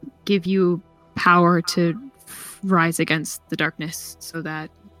give you power to rise against the darkness so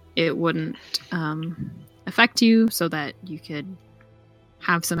that it wouldn't affect you, so that you could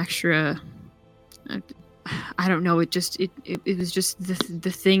have some extra... I don't know, it was just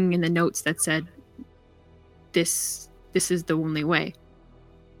the thing in the notes that said, this is the only way.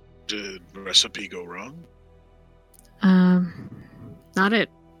 Did the recipe go wrong? Not at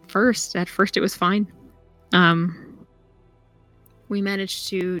first. At first, it was fine. We managed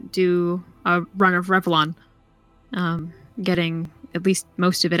to do a run of Revlon, getting at least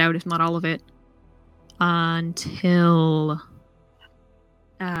most of it out, if not all of it, until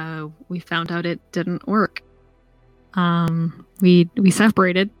we found out it didn't work. We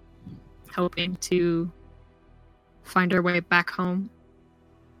separated, hoping to find our way back home,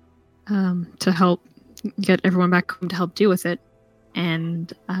 to help get everyone back home to help deal with it.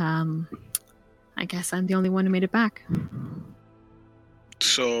 And I guess I'm the only one who made it back.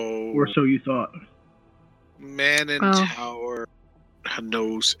 So, Or so you thought. Man in Well- Tower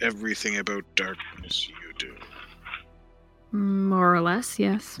knows everything about darkness. You do. More or less,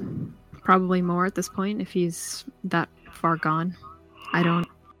 yes. Probably more at this point if he's that far gone. I don't.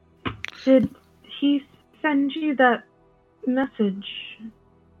 Did he send you that message?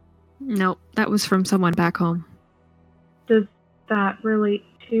 No, that was from someone back home. Does that relate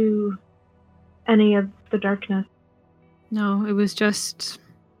to any of the darkness? No, it was just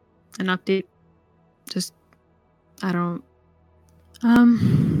an update. Just, I don't.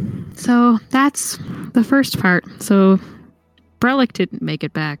 So that's the first part. So Brelic didn't make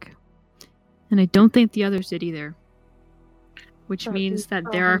it back. And I don't think the others did either. Which That means is that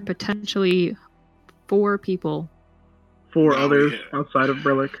there are problem. potentially 4 people 4 Oh, others yeah. outside of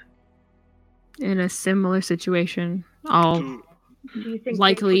Brelic. in a similar situation, all Who- Do you think they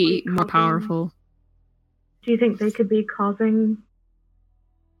likely could be more causing- powerful. Do you think they could be causing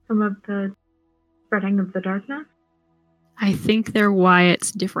some of the spreading of the darkness? I think their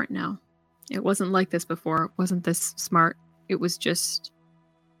Wyatt's different now. It wasn't like this before. It wasn't this smart. It was just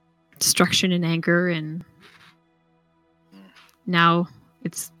destruction and anger, and now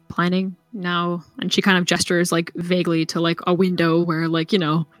it's planning now. And she kind of gestures like vaguely to like a window where like, you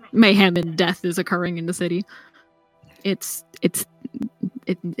know, mayhem and death is occurring in the city.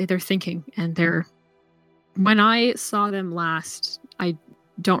 They're thinking, and they're. When I saw them last, I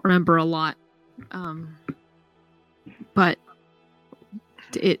don't remember a lot. But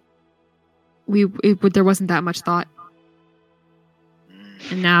there wasn't that much thought,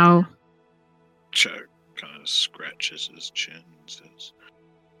 and now Chuck kind of scratches his chin and says,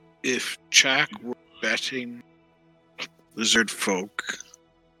 if Jack were betting lizard folk,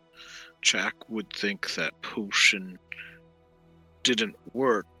 Jack would think that potion didn't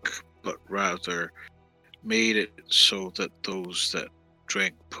work, but rather made it so that those that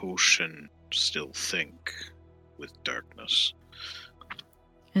drank potion still think with darkness.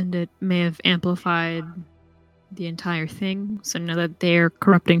 and it may have amplified the entire thing. So now that they're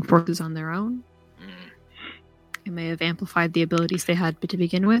corrupting forces on their own, it may have amplified the abilities they had to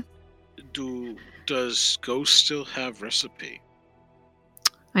begin with. Does Ghost still have recipe?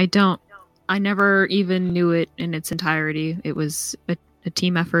 I don't. I never even knew it in its entirety. It was a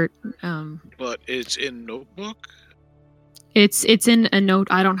team effort. But it's in notebook? It's in a note.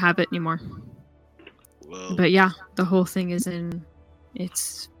 I don't have it anymore. Well, But yeah, the whole thing is in.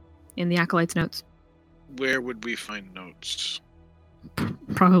 It's in the Acolyte's notes. where would we find notes?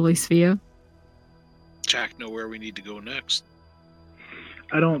 Probably Svea. Jack, know where we need to go next.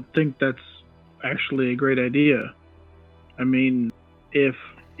 I don't think that's actually a great idea. I mean, if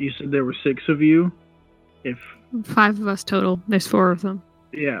you said there were 6 of you, if 5 of us total. There's 4 of them.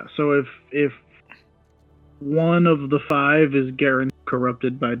 yeah, so if one of the 5 is guaranteed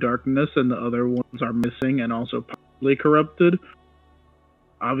corrupted by darkness and the other ones are missing and also possibly corrupted,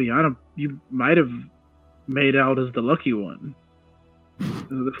 Aviana, you might have made out as the lucky one.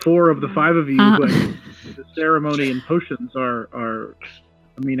 The 4 of the 5 of you, but the ceremony and potions are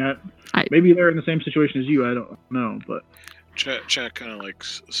I mean, maybe they're in the same situation as you. I don't know, but Jack kind of like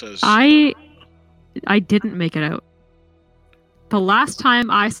says, I didn't make it out. The last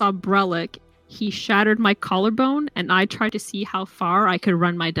time I saw Brelic, he shattered my collarbone, and I tried to see how far I could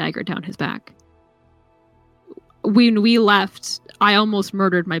run my dagger down his back. When we left, I almost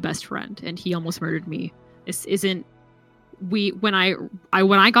murdered my best friend, and he almost murdered me. This isn't. When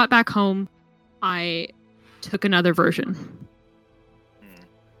I got back home, I took another version,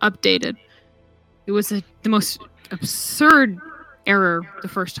 updated. It was the most absurd error the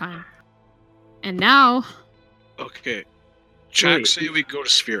first time, and now okay, Jack, Wait. say we go to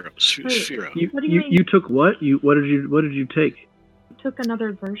Sphera. Sphera. What do you mean? you took what? What did you take? Took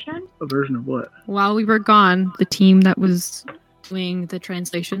another version? A version of what? while we were gone, the team that was doing the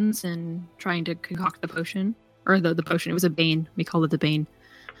translations and trying to concoct the potion, or the potion, it was a bane. We called it the bane.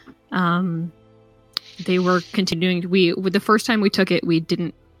 They were continuing. The first time we took it, we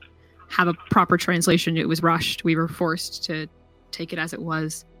didn't have a proper translation. It was rushed. We were forced to take it as it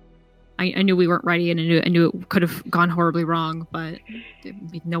was. I knew we weren't ready, and I knew it could have gone horribly wrong, but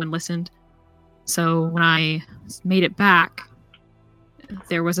no one listened. So when I made it back,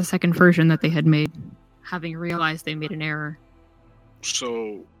 there was a second version that they had made, having realized they made an error.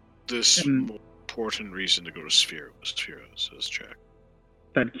 So this more important reason to go to Sphera, says Jack.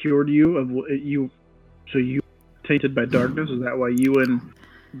 That cured you of you. So you tainted by darkness. Is that why you and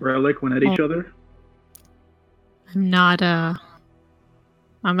Brelic went at each other? I'm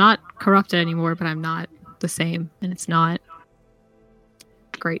not corrupted anymore, but I'm not the same, and it's not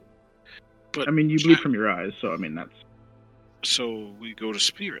great. But I mean, you bleed from your eyes, so I mean that's. So we go to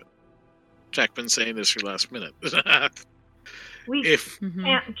Spirit. Jack been saying this for last minute. We If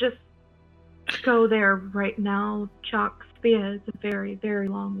can't just go there right now. Chalk Spia is a very, very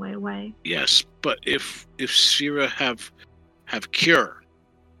long way away. yes, but if Sphera have cure,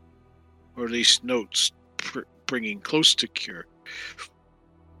 or at least notes bringing close to cure,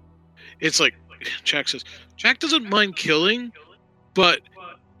 it's like Jack says. Jack doesn't mind killing, but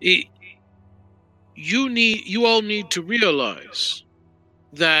you all need to realize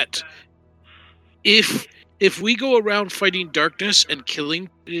that if we go around fighting darkness and killing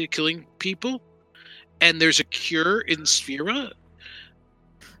people, and there's a cure in Sphera,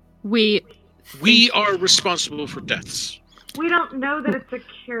 we are responsible for deaths. We don't know that it's a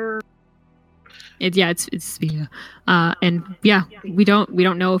cure. It's Spia, and yeah, we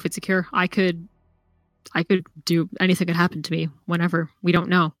don't know if it's a cure. I could do anything could happen to me whenever. We don't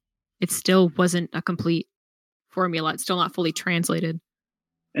know. It still wasn't a complete formula. It's still not fully translated.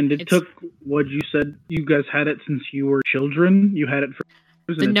 And it took what you said. You guys had it since you were children. You had it for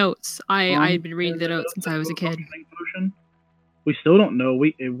the notes. I'd been reading the notes since I was a kid. Potion. We still don't know.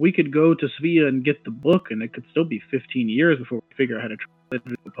 We could go to Svea and get the book, and it could still be 15 years before we figure out how to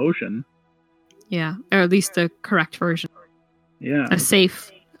translate the potion. Yeah, or at least the correct version. Yeah, a safe,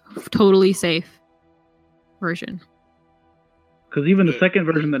 totally safe version. Because even the second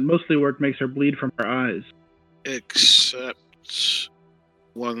version that mostly worked makes her bleed from her eyes. Except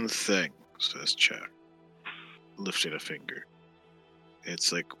one thing, says Jack, lifting a finger.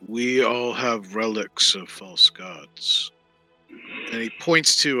 It's like, we all have relics of false gods. And he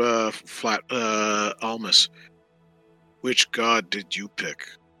points to Almas. Which god did you pick?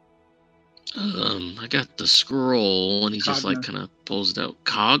 I got the scroll, and he just like kind of pulls it out.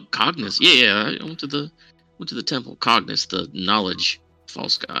 Cognis. Yeah. I went to the temple. Cognis, the knowledge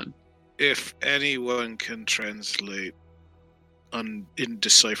false god. If anyone can translate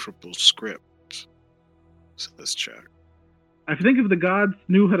indecipherable script, says Jack. I think if the gods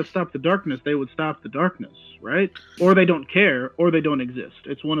knew how to stop the darkness, they would stop the darkness, right? Or they don't care, or they don't exist.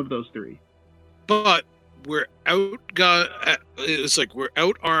 It's one of those three. But we're it's like we're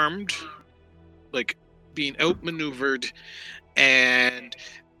out-armed, like being outmaneuvered, and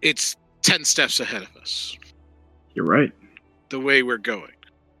it's 10 steps ahead of us. You're right. The way we're going.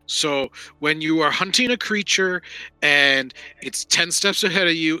 So when you are hunting a creature and it's 10 steps ahead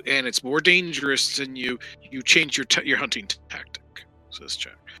of you and it's more dangerous than you change your hunting tactic, says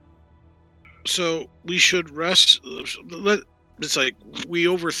Jack. So we should rest. It's like we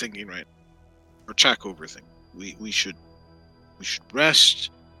overthinking, right? Or Jack overthinking. We should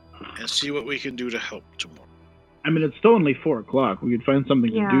rest and see what we can do to help tomorrow. I mean, it's still only 4:00. We could find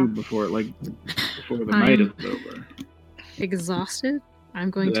something to do before the night is over. Exhausted. I'm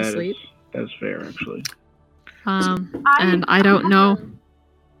going to sleep. That's fair, actually. And I don't know.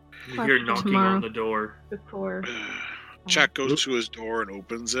 You hear knocking on the door. Before. Jack goes to his door and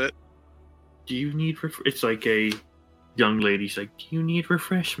opens it. Do you need It's like a young lady. She's like, do you need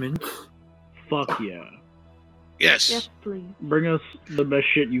refreshments? Fuck yeah. Yes. Yes, please. Bring us the best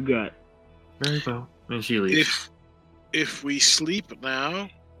shit you got. Very well. And she leaves. If we sleep now,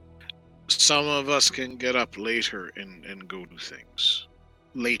 some of us can get up later and go do things.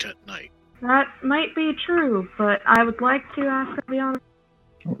 Late at night. That might be true, but I would like to ask Aviana.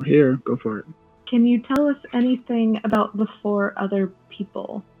 Over here, go for it. Can you tell us anything about the 4 other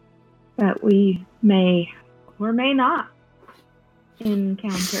people that we may or may not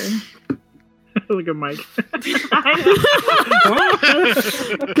encounter? Look at Mike.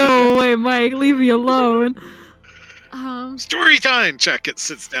 Go away, Mike. Leave me alone. Story time! Jack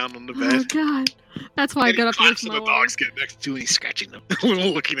sits down on the bed. Oh god. That's why I got up here from the dog's getting next to him and he's scratching them.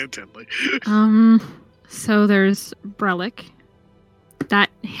 Looking intently. So there's Brelic. That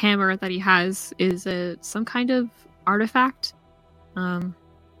hammer that he has is some kind of artifact. That's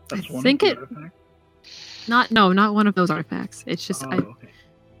I think it. Not one of those artifacts. It's just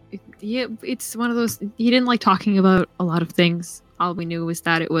it's one of those. He didn't like talking about a lot of things. All we knew was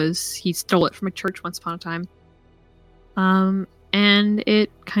that he stole it from a church once upon a time. and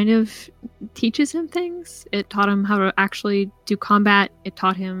it kind of teaches him things. It taught him how to actually do combat. It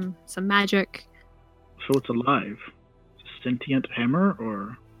taught him some magic. So it's alive. Sentient hammer,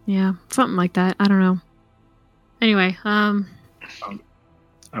 or Yeah, something like that. I don't know. Anyway, I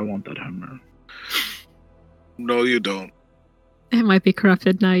want that hammer. No, you don't. it might be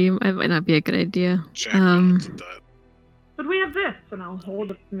corrupted now. It might not be a good idea. Jack did that. But we have this, and I'll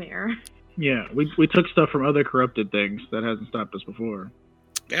hold up the mirror. Yeah, we took stuff from other corrupted things that hasn't stopped us before.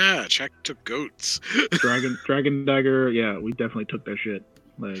 Yeah, Jack took goats. Dragon dagger. Yeah, we definitely took that shit.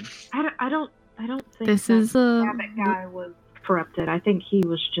 Like, I don't think This that is a rabbit guy was corrupted. I think he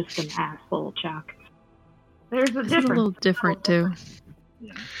was just an asshole, Chuck. There's a this is a difference. little different too.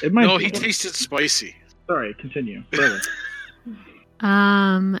 yeah, it might. No, be. he tasted spicy. Sorry, continue. Brother.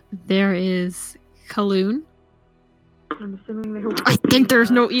 There is Kaloon. I'm assuming they were. I think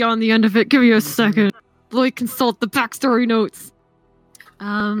there's no E on the end of it. Give me a second. Let me consult the backstory notes.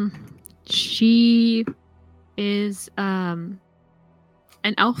 She is an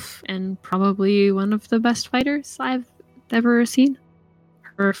elf and probably one of the best fighters I've ever seen.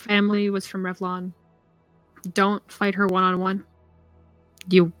 Her family was from Revlon. Don't fight her one-on-one.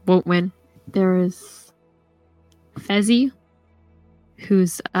 You won't win. There is Fezzy,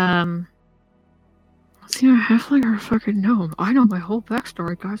 who's is he a halfling or a fucking gnome? I know my whole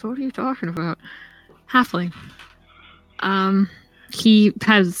backstory, guys. What are you talking about? Halfling. He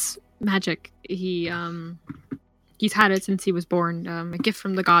has magic. He's had it since he was born. A gift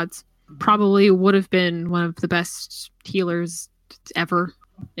from the gods. Probably would have been one of the best healers ever,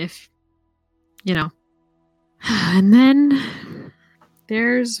 if you know. And then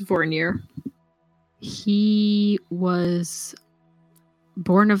there's Vornir. He was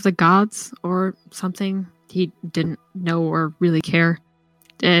born of the gods or something. He didn't know or really care.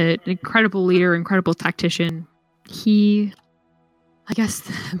 An incredible leader, incredible tactician. I guess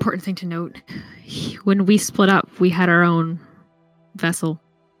the important thing to note, when we split up, we had our own vessel,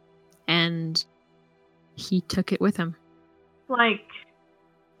 and he took it with him. Like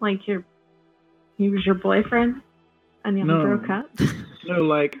he was your boyfriend, and you No. broke up. No,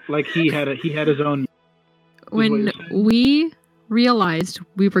 like he had his own. When you're saying? we realized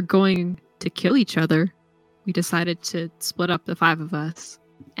we were going to kill each other, we decided to split up the 5 of us.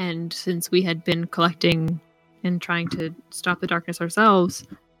 And since we had been collecting and trying to stop the darkness ourselves,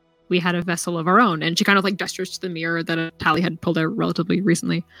 we had a vessel of our own. And she kind of like gestures to the mirror that Tally had pulled out relatively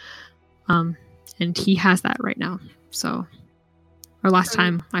recently. And he has that right now. So, or last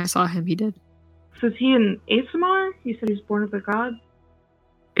time I saw him, he did. So is he in ASMR? You said he's born of the gods?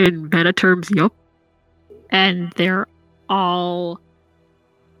 In meta terms, yup. And they're all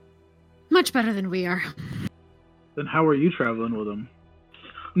much better than we are. Then how are you traveling with him?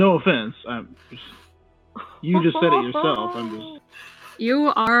 No offense. You just said it yourself. I'm just.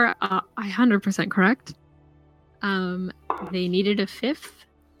 You are 100% correct. They needed a 5th,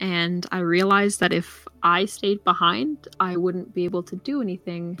 and I realized that if I stayed behind, I wouldn't be able to do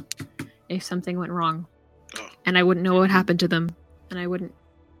anything if something went wrong. Oh. And I wouldn't know what happened to them, and I wouldn't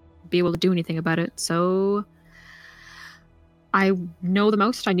be able to do anything about it. So I knew the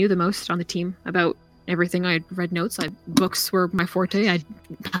most on the team about everything. I read notes. Books were my forte. I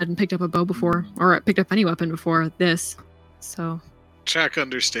hadn't picked up a bow before, or picked up any weapon before this. So Jack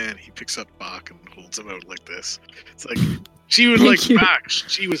understand. He picks up Bach and holds him out like this. It's like she would Thank like you. Bach.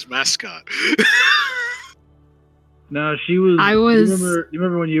 She was mascot. No, she was. I was- You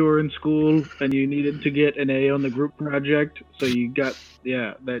remember when you were in school and you needed to get an A on the group project, so you got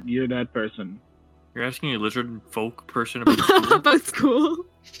that you're that person. You're asking a lizard folk person about school? about school.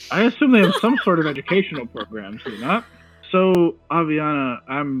 I assume they have some sort of educational programs, do they not? So, Aviana,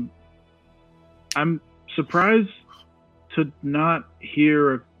 I'm surprised to not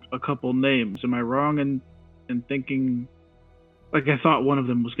hear a couple names. Am I wrong in thinking? Like, I thought one of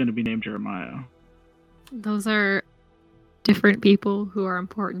them was going to be named Jeremiah. Those are different people who are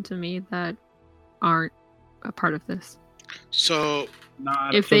important to me that aren't a part of this. So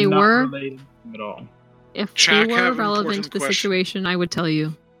If they not were- related at all. If Jack, they have were an relevant important to the question. situation, I would tell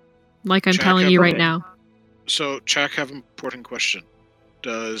you. Like I'm Jack, telling have you a- right Okay. now. So, Jack, have an important question.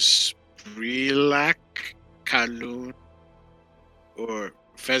 Does Relak, Kaloon, or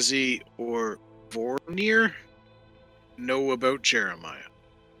Fezzi, or Vornir know about Jeremiah?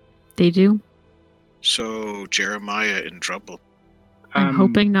 They do. So, Jeremiah in trouble. I'm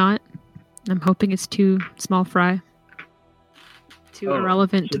hoping not. I'm hoping it's too small fry. Too Oh,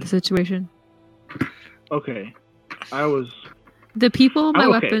 irrelevant to so- the situation. Okay. I was. The people my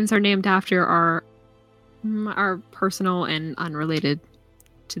Oh, okay. weapons are named after are personal and unrelated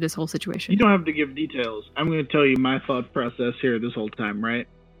to this whole situation. You don't have to give details. I'm going to tell you my thought process here this whole time, right?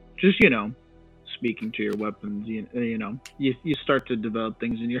 Just, speaking to your weapons, you start to develop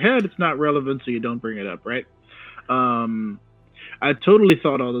things in your head. It's not relevant, so you don't bring it up, right? I totally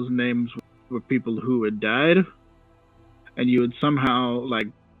thought all those names were people who had died, and you had somehow,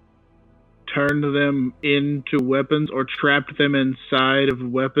 turned them into weapons or trapped them inside of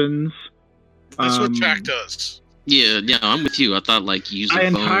weapons. That's what Jack does. Yeah, I'm with you. I thought using I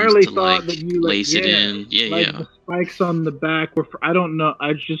bones entirely to thought that you lace it in. Yeah. The spikes on the back were. I don't know.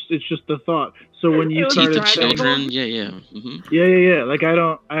 It's just a thought. So when you Teach started the saying, children. Yeah. Mm-hmm.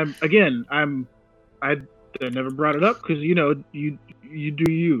 I never brought it up because you do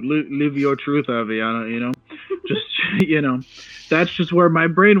you live your truth, Aviana. Just that's just where my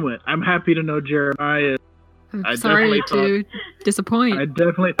brain went. I'm happy to know Jeremiah. I'm sorry to disappoint. I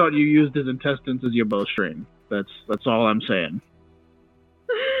definitely thought you used his intestines as your bowstring. That's all I'm saying.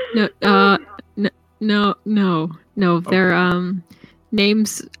 No. Okay. Their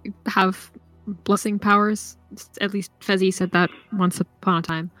names have blessing powers. At least Fezzi said that once upon a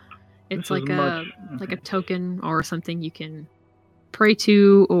time. It's This is like a token or something you can pray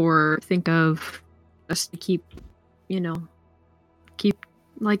to or think of, just to keep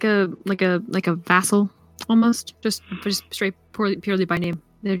like a vassal almost, just straight purely by name.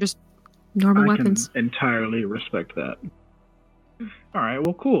 They're just normal weapons. I can entirely respect that. All right,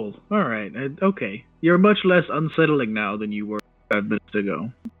 well, cool. All right, okay. You're much less unsettling now than you were 5 minutes ago.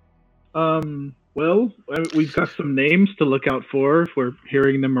 Well, we've got some names to look out for if we're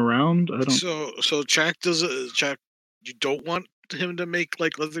hearing them around. I don't. So Jack Jack, you don't want him to make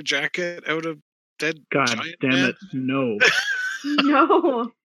leather jacket out of dead God giant damn man? it! No,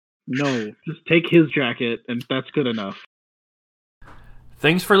 No. just take his jacket, and that's good enough.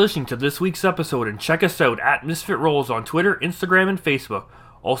 Thanks for listening to this week's episode, and check us out at Misfit Rolls on Twitter, Instagram, and Facebook.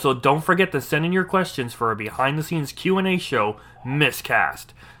 Also, don't forget to send in your questions for our behind-the-scenes Q&A show,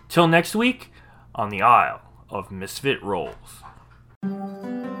 Miscast. Till next week, on the Isle of Misfit Rolls.